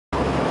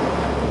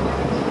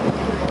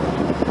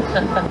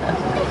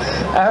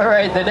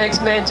Alright, the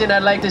next mansion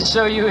I'd like to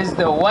show you is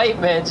the white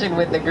mansion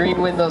with the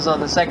green windows on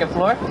the second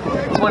floor.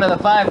 It's one of the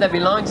 5 that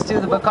belongs to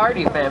the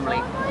Bacardi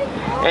family.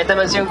 Esta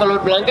mansión color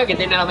blanca que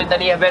tiene las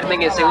ventanillas verdes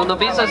en el segundo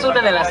piso es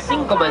una de las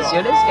 5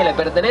 mansiones que le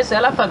pertenece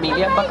a la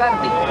familia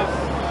Bacardi.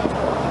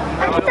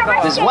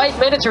 This white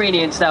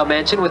Mediterranean style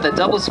mansion with a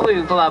double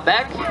swimming pool out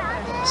back.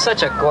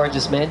 Such a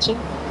gorgeous mansion.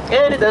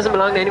 And it doesn't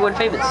belong to anyone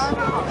famous.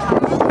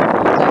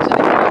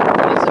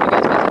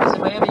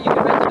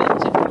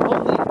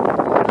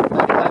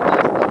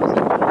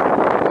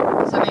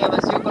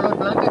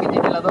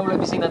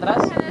 Piscina atrás,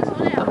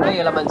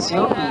 amplía la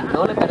mansión y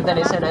no le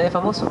pertenece a nadie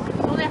famoso.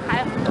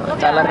 No,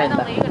 está a la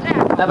renta.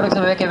 La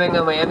próxima vez que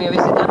venga a Miami a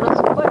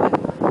visitarnos,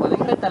 pueden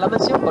rentar la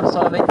mansión por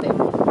solamente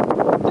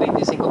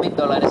 $35,000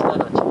 la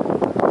noche.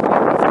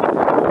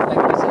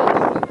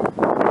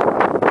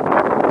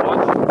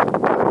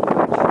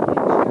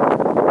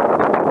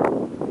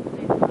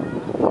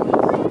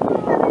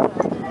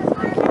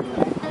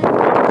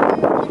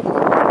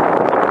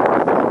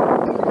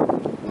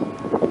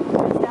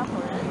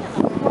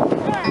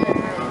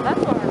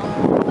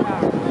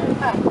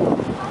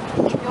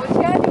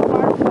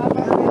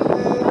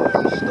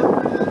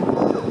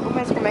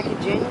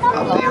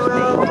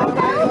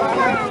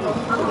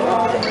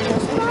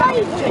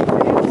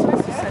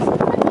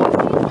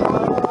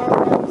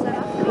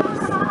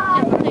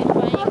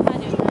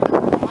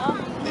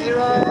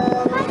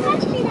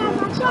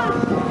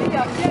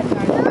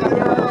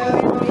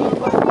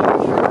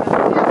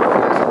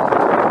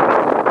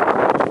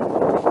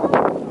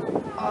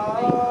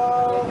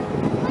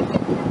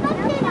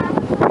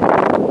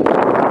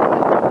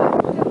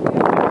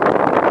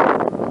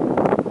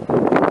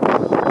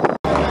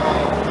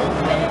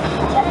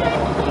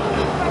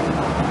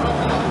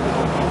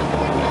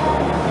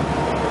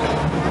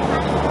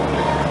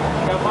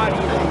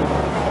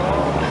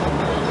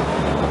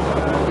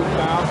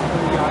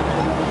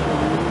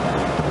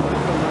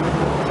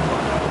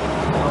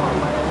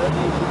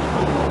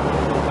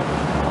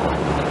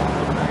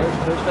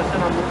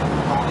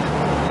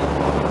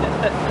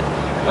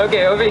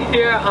 Okay, over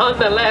here on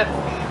the left,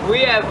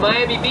 we have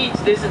Miami Beach.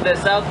 This is the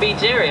South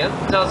Beach area.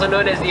 It's also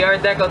known as the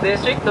Art Deco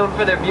District, known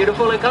for their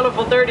beautiful and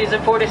colorful 30s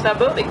and 40s style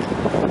buildings.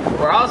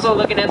 We're also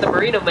looking at the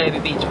Marina of Miami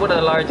Beach, one of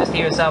the largest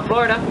here in South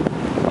Florida,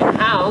 and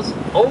house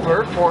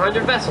over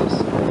 400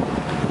 vessels.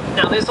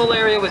 Now, this whole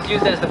area was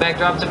used as the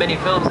backdrop to many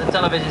films and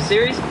television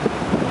series.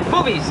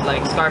 Movies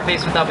like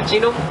Scarface with Al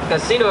Pacino,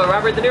 Casino with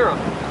Robert De Niro,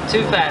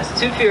 Too Fast,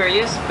 Too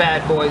Furious,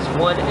 Bad Boys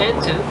 1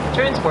 and 2,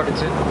 Transporter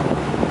 2,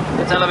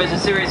 the television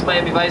series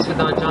Miami Vice with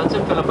Don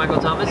Johnson, Philip Michael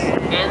Thomas,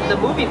 and the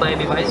movie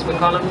Miami Vice with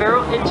Colin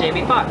Farrell and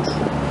Jamie Foxx,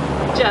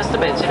 just to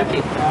mention a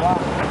few.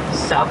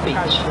 South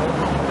Beach.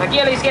 Aquí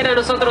a la izquierda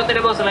nosotros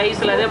tenemos la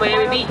isla de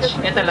Miami Beach.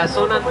 Esta es la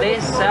zona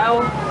de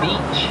South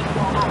Beach.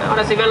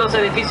 Ahora si ven los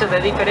edificios de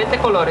diferentes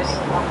colores,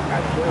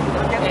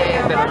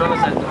 pero no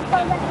los altos.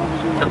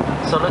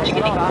 No, son los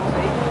chiquiticos.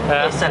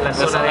 Esa es la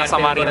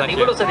zona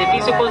de los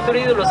edificios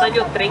construidos en los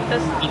años 30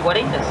 y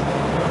 40.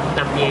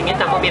 También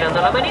estamos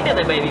mirando la marina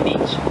de Miami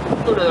Beach,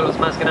 uno de los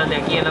más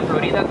grandes aquí en la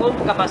Florida, con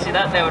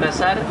capacidad de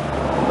abrazar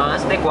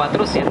más de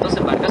 400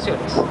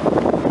 embarcaciones.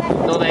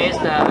 Toda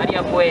esta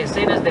área fue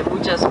escenas de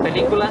muchas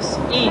películas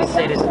y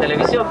series de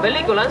televisión.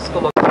 Películas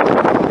como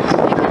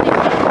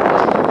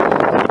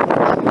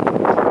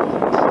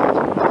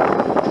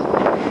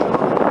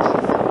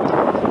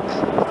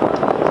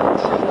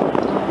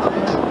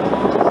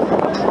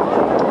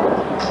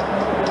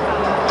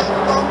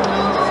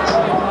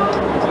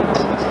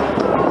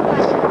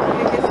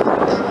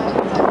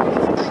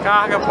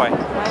carga, pai.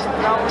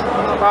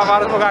 Para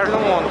vários lugares do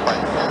mundo, pai.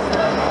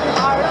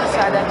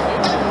 Sai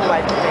daqui,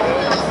 vai pro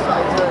Pérez,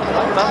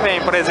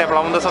 também, por exemplo,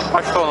 a mudança do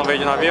pastor não veio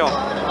de navio?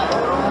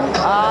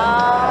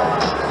 Ah,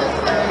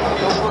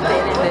 eu botei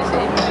eles desse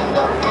aí.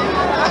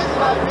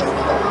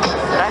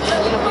 Pra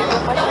China, eu fui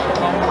pra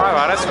China. Ah,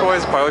 várias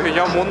coisas, pai. Hoje em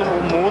dia o mundo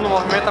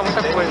movimenta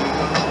muita coisa.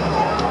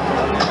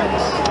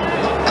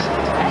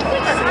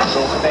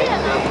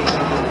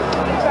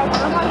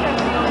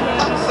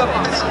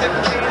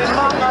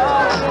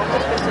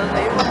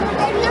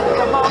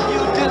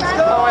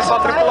 Não, é só a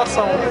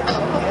tripulação.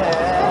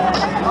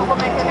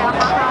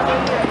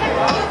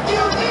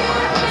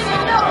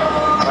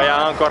 Olha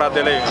a âncora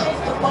dele aí.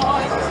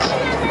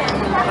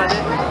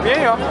 E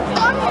aí, ó.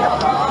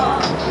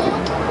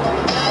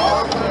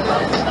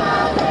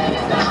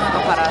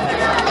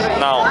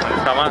 Não,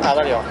 fica marcado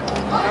ali, ó.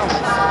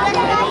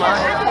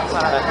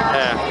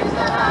 É.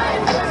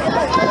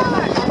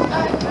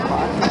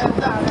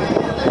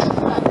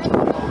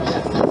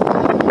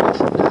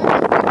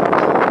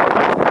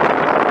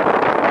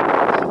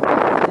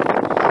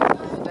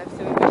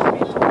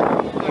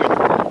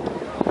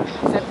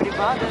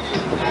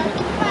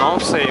 Não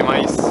sei,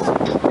 mas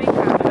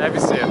deve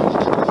ser.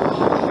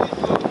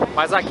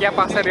 Mas aqui a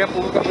parceria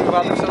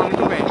pública-privada funciona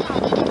muito bem.